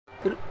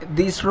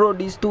This road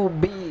is too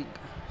big.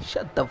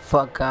 Shut the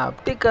fuck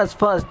up. Take us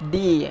first,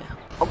 dear.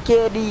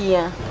 Okay,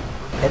 dear.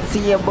 Let's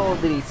see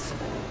about this.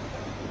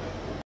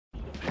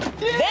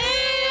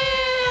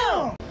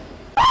 Damn!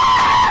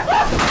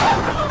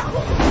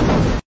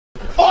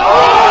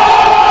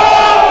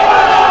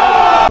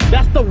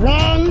 That's the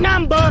wrong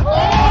number.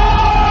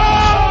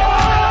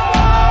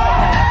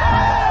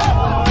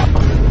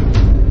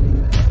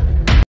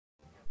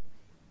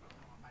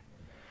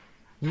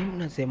 Ni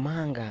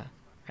mnasemanga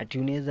ati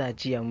unaweza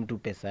achia mtu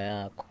pesa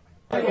yako.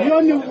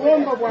 Hiyo ni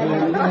uongo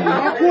bwana.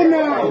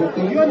 Hakuna.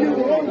 Hiyo ni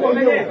uongo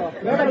hiyo.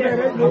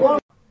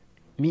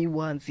 Mi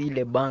once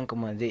ile bank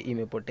manze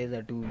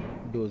imepoteza tu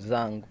do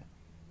zangu.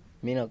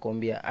 Mimi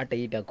nakwambia hata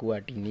itakuwa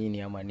ati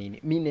nini ama nini.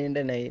 Mimi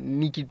naenda na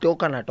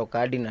nikitoka natoka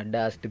hadi na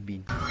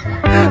dustbin.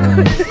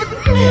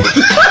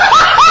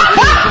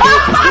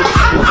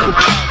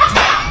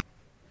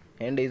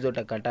 Enda hizo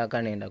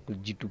takataka naenda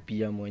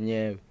kujitupia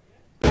mwenyewe.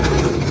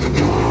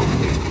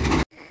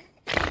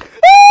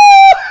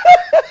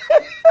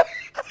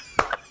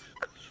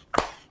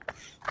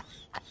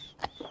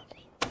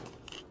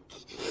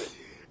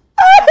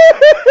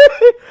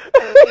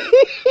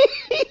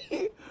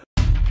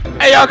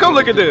 Hey y'all, come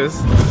look at this.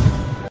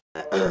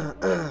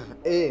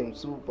 Hey, I'm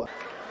super.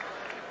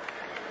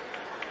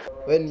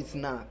 When it's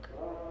snack.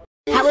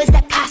 How is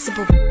that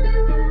possible?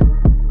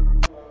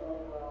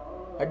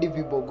 Hadi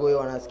vibogoyo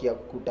wanasikia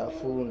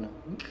kukutafuna.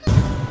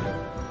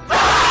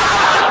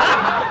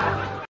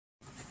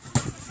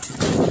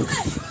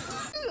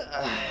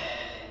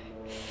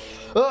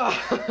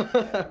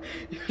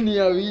 Ni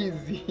ya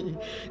wizi.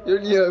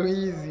 Ni ya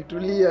wizi.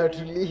 Tulia.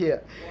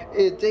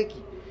 Hey, take it.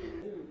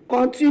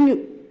 Continue.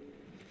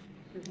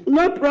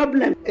 No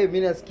problem. Mimi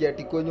nasikia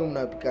ati kwenye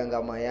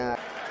mnapikanga mayai.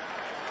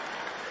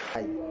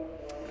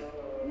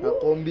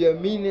 Nakwambia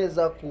mimi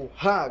naweza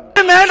kuhug.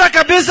 Imeenda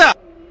kabisa.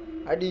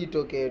 Hadi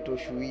itoke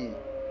toshui.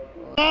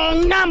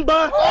 Wrong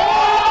number.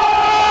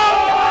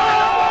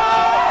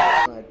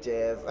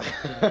 Nacheza.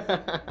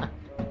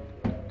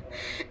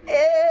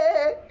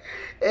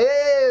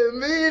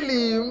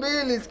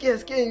 Mbili,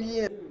 sikia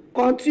ingine.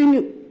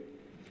 Continue.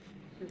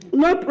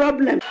 No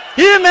problem.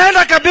 Hii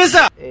imeenda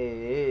kabisa.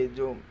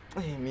 Jo.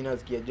 Mimi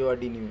nasikia jo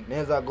hadi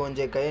naweza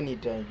gonjeka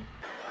anytime.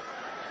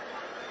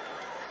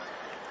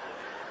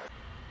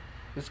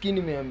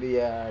 Usikini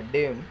nimeambia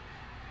dem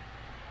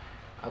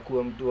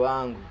akuwe mtu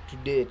wangu to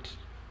date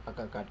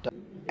akakataa.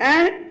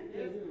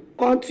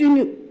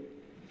 Continue.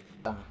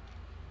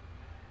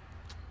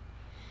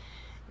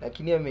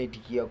 Lakini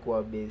ameitikia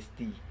kuwa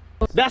bestie.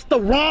 That's the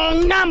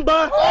wrong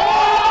number.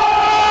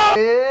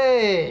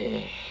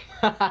 Hey.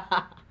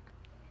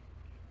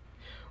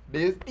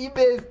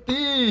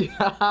 Bestie.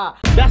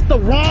 That's the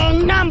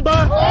wrong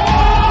number.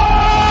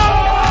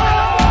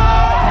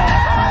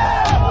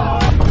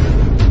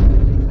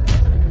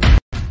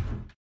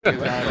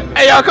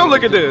 Hey y'all, come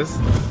look at this.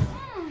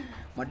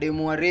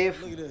 Mademu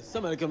warefu. Look at this.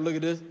 Somebody come look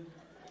at this.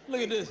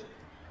 Look at this.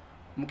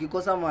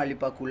 Mkikosa mahali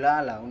pa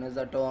kulala,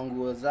 unaweza toa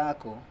nguo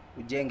zako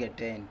ujenge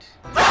tent.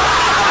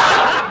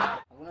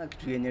 Hakuna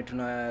kitu yenye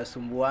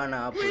tunasumbuana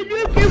hapo.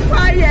 Keep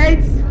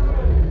quiet.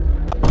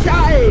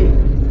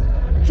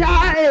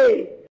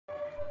 Chai.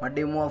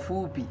 Mademu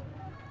wafupi.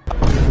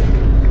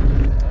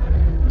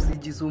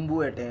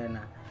 Msijisumbue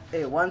tena.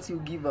 Once you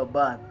give a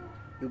bath,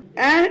 you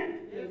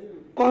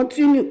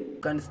Continue.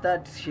 can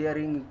start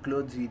sharing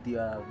clothes with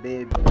your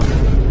baby.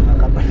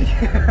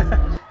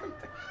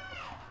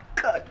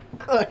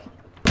 God.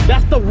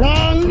 That's the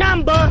wrong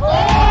number.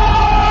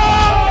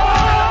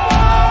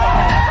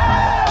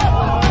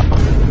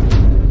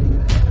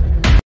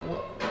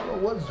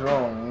 What's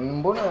wrong?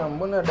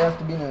 Mbona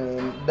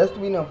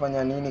dustbin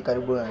afanya nini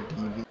karibu na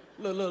TV?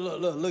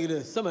 Look at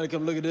this. Somebody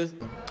come look at this.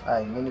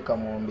 Mimi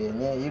nikamwambia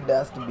yenyewe hii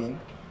dustbin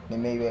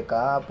nimeiweka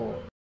hapo.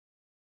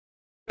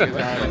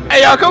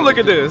 Hey y'all, come look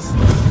at this.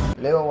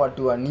 Leo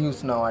watu wa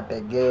news na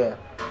wategea.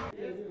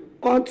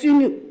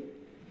 Continue.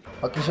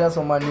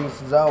 Wakishasoma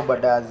news zao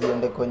baada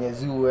ziende kwenye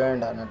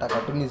ziuenda nataka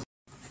tu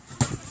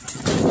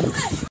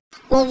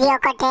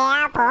niziokote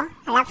hapo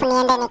alafu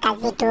niende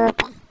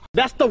nikazitupe.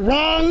 That's the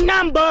wrong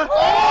number.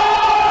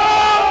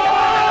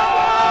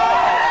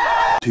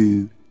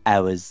 2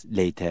 hours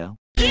later.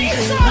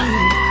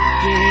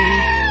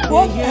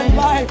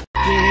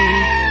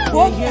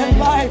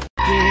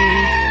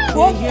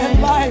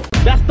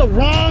 That's the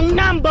wrong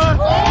number.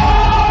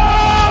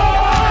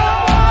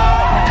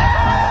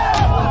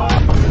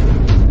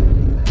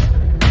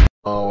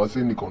 Wasi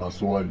niko na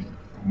swali.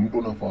 Mtu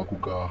anafaa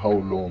kukaa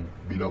how long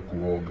bila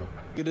kuoga?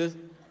 Look at this.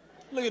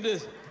 Look at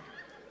this.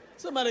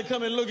 Somebody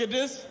come and look at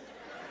this.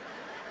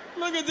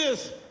 Look at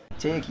this.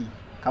 cheki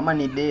kama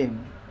ni dem.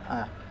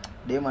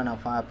 Dem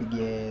anafaa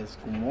apige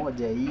siku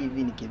moja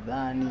hivi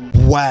nikidhani.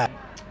 Wow.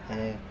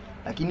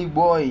 Lakini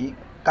boy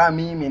kama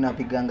mimi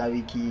napiganga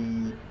wiki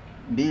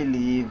 2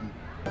 hivi.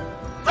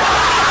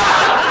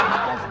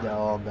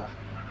 Sijaoga.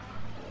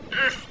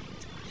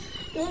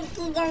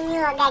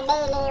 Nisikijamioga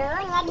daily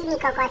hadi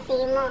niko kwa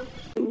simu.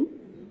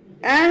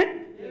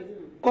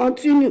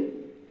 Continue.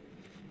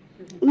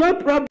 No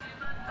problem.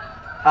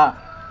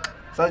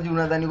 Sasa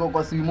unadhani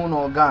kwa simu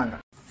unaoganga?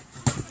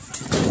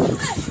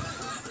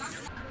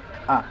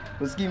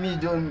 Usikii mimi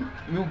John,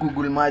 mimi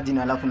Google maji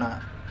na alafu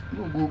na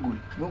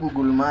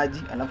Google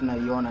maji alafu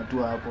naiona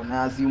tu hapo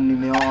na assume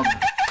nimeoga.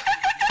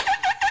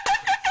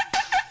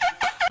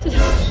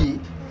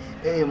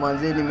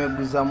 Manze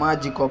nimeguza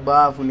maji kwa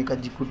bafu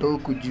nikajikuta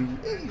huku juu.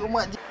 Hiyo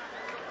maji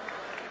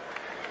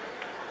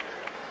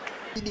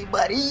ni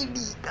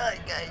baridi.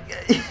 Kai.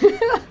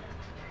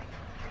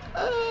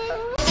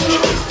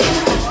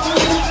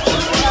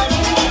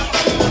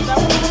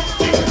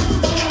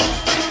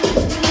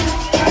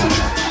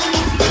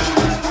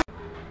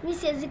 Mimi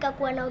siwezi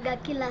kuwa naoga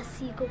kila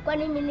siku.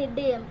 Kwani mimi ni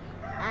dem?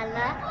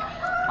 Ala.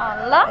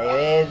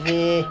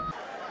 Haiwezi.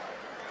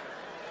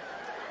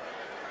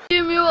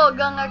 Mimi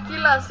huoganga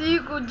kila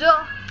siku jo.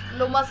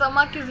 Ndo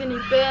masamaki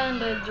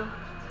zinipende jo.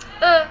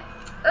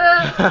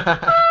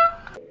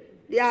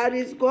 There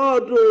is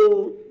God.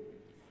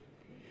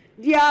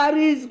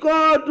 There is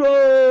God.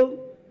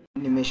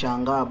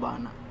 Nimeshangaa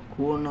bana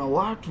kuona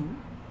watu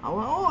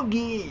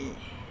hawaogi.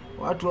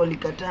 Watu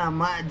walikataa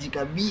maji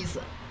kabisa.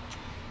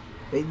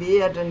 Baadhi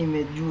hata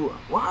nimejua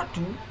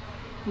watu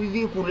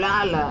hivi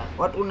kulala,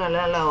 watu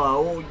unalala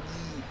waogi,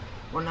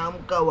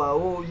 wanaamka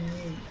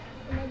waogi.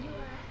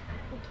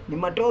 Ni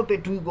matope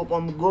tu iko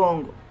kwa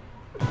mgongo.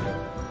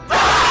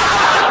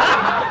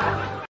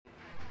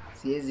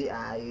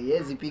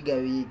 Siwezi piga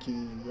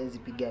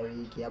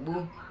wiki,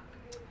 abu.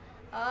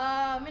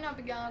 Mimi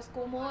napiga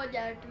siku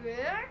moja tu,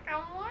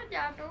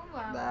 kamoja tu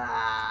bana.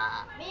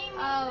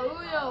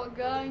 Huyo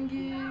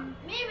gangi.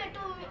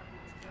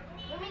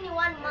 Mimi ni 1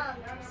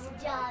 month.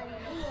 Sijali.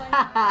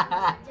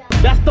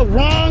 That's the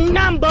wrong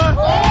number.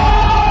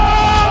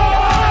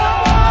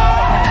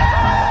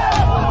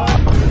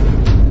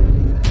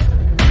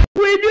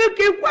 Will you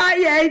keep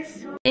quiet?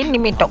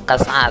 Nimetoka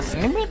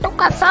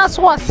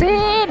sasa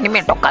wase.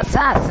 Nimetoka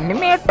sasa.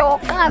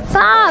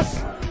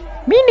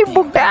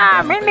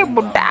 Mini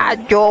buda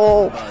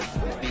jo.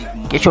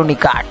 Kesho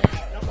nikata.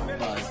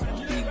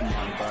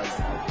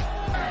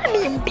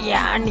 Ni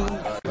mtihani.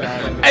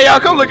 Hey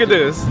y'all, come look at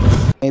this.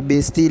 My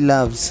bestie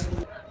loves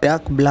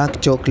dark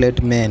black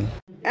chocolate men.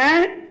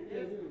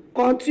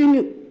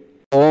 Continue.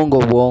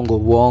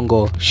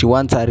 Wongo. She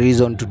wants a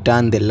reason to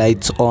turn the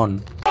lights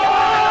on.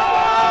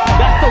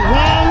 That's the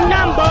wrong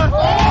number.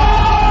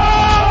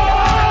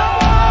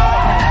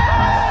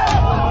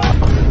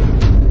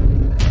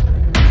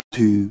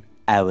 2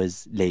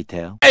 hours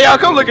later. Hey y'all,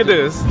 come look at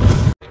this.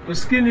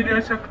 Usikini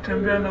niliacha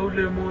kutembea na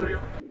ule Morio.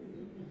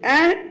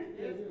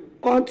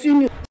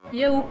 Continue.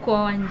 Ye uko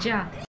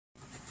wanja.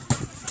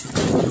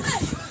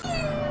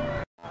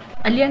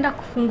 Alienda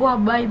kufungua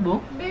Bible.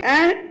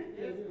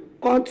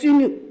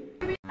 Continue.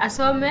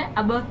 Asome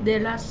about the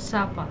last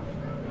supper.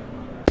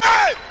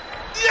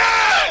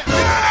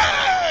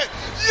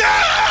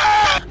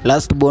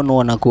 Last born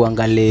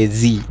wanakuanga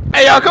lazy.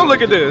 Hey y'all, come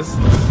look at this.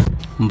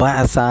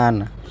 Mbaya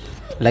sana.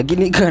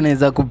 Lakini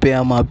kanaweza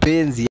kupea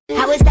mapenzi.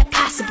 How is that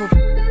possible?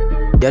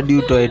 Hadi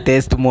utoe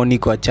testimony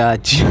kwa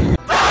church.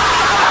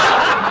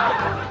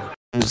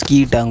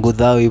 Usikii tangu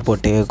dhao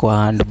ipotee kwa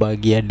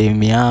handbag ya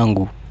demi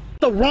yangu.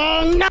 The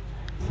wrong number.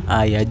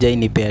 Hajai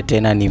nipea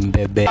tena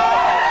nimbebe.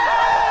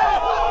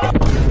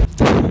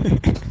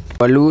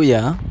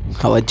 Waluya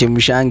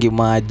hawachemshangi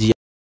maji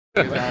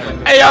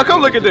Hey y'all,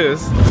 come look at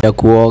this. ya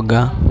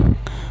kuoga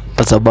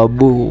kwa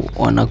sababu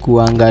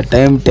wanakuanga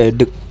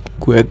tempted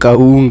kuweka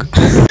unga.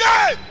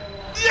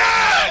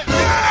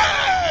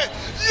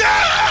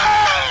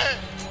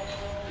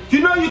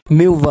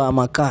 Mi huvaa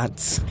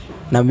makats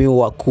na mi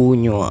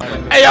wakunywa.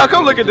 Hey y'all,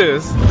 come look at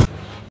this.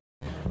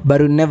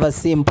 But you never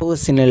see him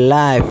post in a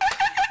life.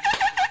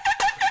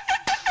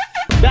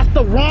 That's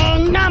the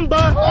wrong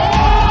number.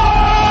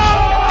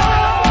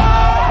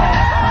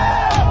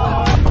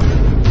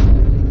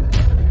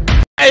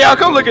 Hey y'all,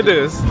 come look at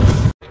this.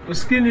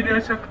 Usikini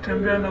niliacha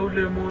kutembea na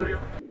ule Morio.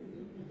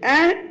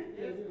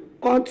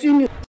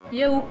 Continue.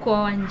 Ye uko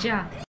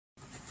wanja.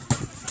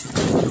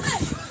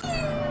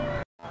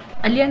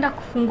 Alienda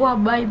kufungua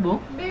Bible.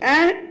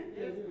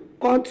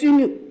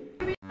 Continue.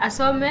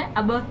 Asome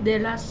about the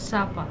last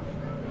supper.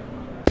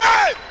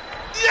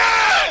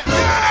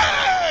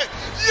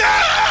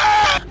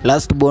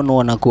 Last born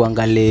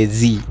wanakuanga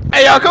lazy.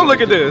 Hey y'all, come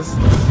look at this.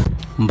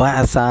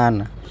 Mbaya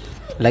sana.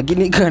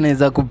 Lakini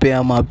kanaweza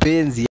kupea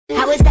mapenzi.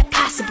 How is that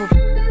possible?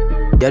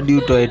 Hadi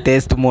utoe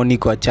testimony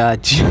kwa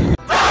church.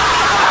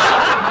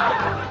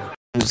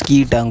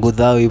 Usikii tangu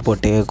dhao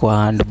ipotee kwa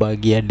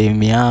handbag ya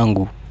demi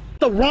yangu.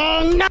 The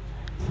wrong number.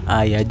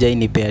 Hajai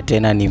nipea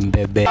tena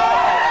nimbebe.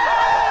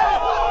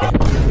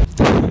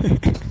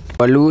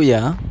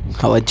 Waluya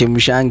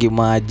hawachemshangi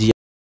maji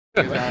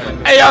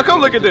Hey y'all,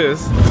 come look at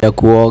this. ya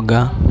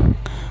kuoga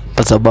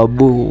kwa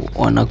sababu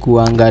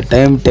wanakuanga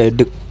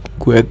tempted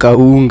kuweka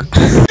unga.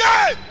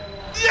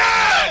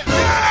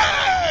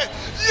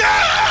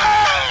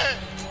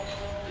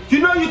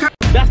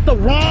 That's the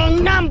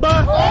wrong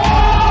number.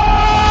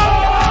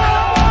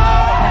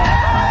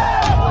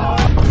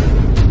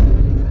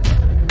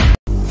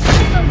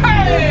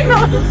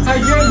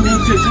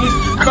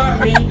 I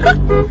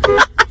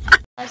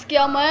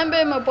Nasikia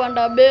maembe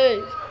imepanda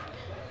bei.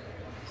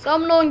 Sasa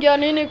mnaongea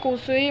nini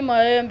kuhusu hii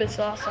maembe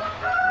sasa?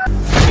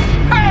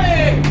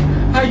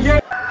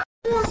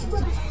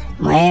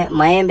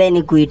 Maembe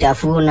ni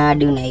kuitafuna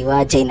hadi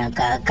unaiwacha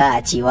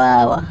inakaa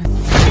chiwawa.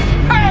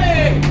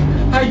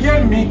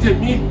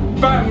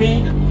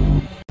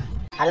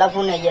 Alafu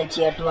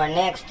unaiachia tu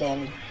next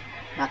time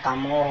na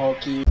kamoho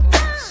ki.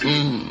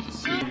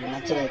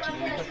 Unacheki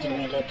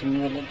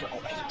tunywele tu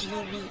kwa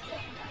TV.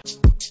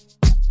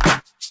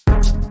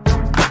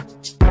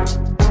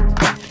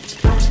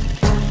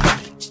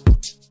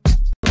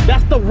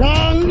 That's the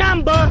wrong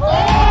number.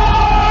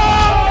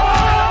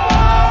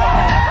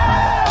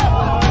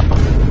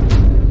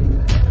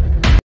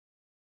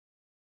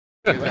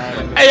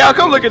 Hey, y'all,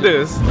 come look at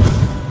this.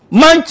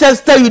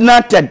 Manchester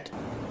United.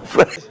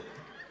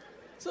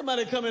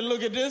 Somebody come and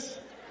look at this.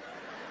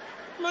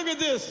 Look at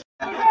this.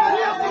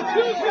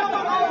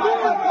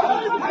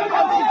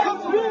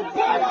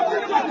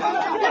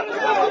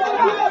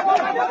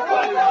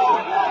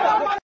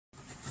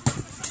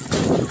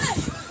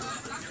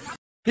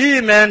 Hii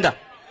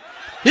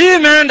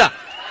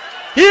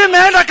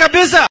imeenda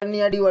kabisa. Ni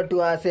hadi watu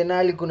wa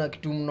Arsenal kuna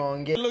kitu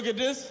mnaongea. Look at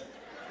this.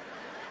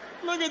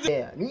 Look at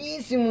this.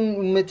 Ni si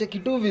mmecheki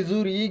tu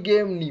vizuri, hii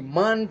game ni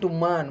man to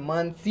man,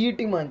 Man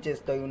City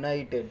Manchester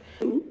United.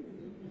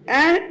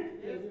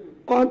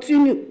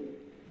 Continue.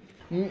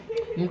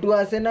 Mtu wa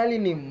Arsenal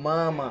ni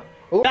mama.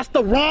 That's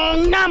the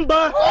wrong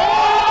number.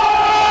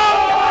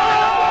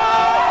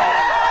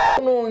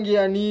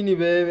 Unaongea nini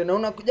bebe? Na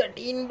unakuja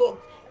inbox.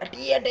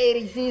 Ati hata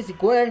erisisi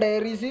kwenda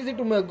erisisi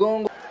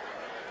tumegongo.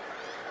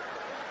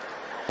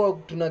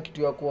 Tuna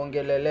kitu ya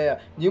kuongelelea.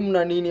 Nyi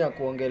mna nini ya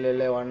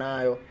kuongelelewa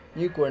nayo?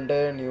 Nyi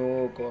kwendeni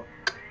huko.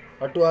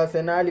 Watu wa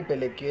Arsenal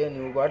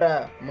pelekeni huko.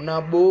 Hata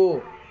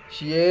mnabo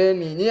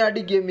shieni. Nyi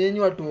hadi game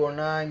yenu watu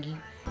onangi.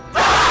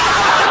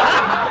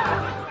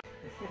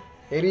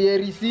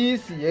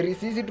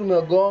 Erisisi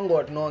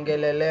tumegongwa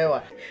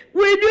tunaongelelewa.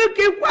 Will you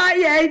keep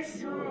quiet?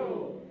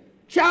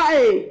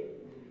 Chai.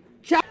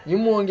 Nyi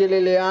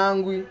muongelele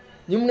yangu.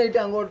 Nyi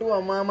mnaitanga tu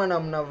wa mama na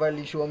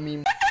mnavalishwa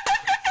mimi.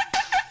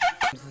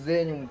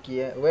 Msizenyu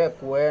we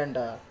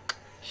kuenda.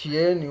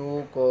 Shieni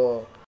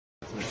huko.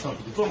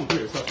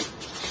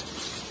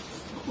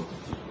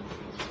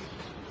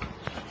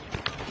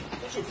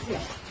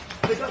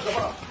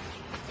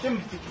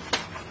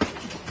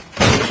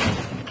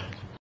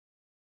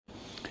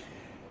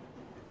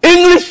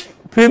 English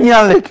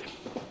Premier League.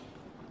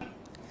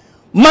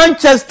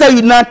 Manchester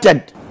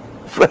United.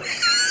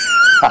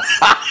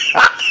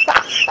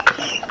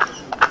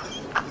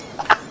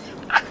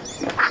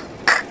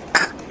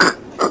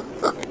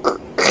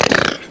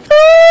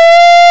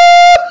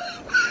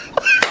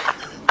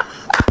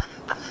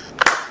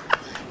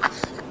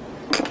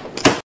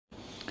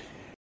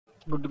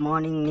 Good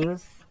morning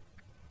news.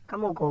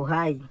 Kama uko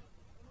hai,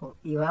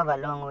 you have a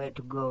long way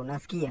to go.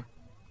 Nasikia?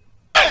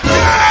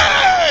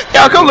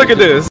 Y'all, come look at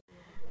this.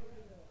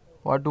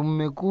 Watu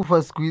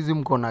mmekufa siku hizi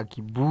mko na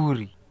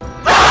kiburi.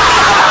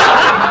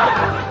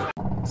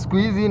 Siku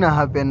hizi ina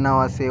happen na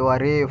wasee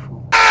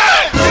warefu.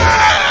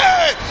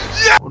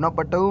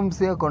 Unapata huyu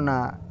msee ako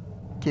na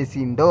kesi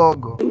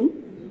ndogo.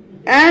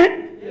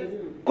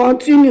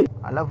 Continue.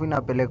 Alafu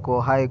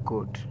inapelekwa high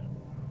court.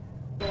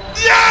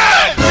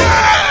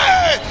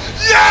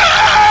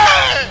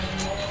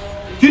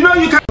 You know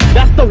you can.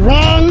 That's the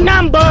wrong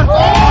number.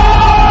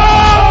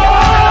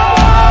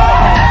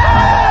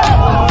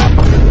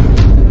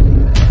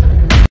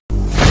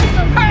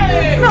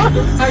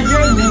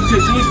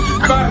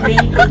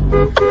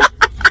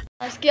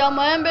 Nasikia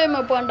maembe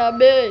imepanda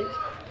bei.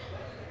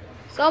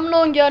 Sasa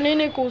mnaongea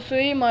nini kuhusu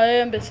hii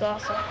maembe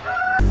sasa?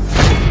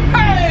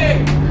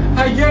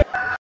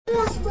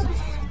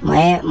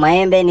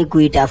 Maembe ni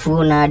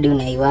kuitafuna hadi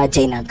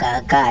unaiwacha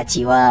inakaa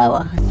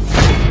chiwawa.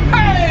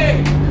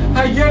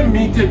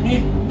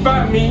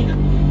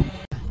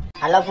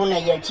 Alafu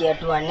unaiachia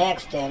tu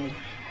next time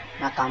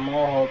na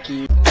kamoho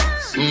ki.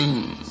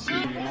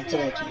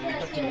 Unacheki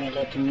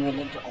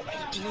tunywele tu kwa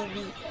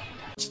TV.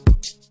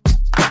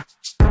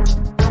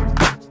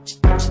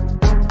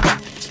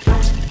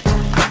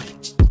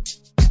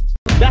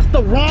 That's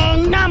the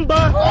wrong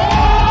number.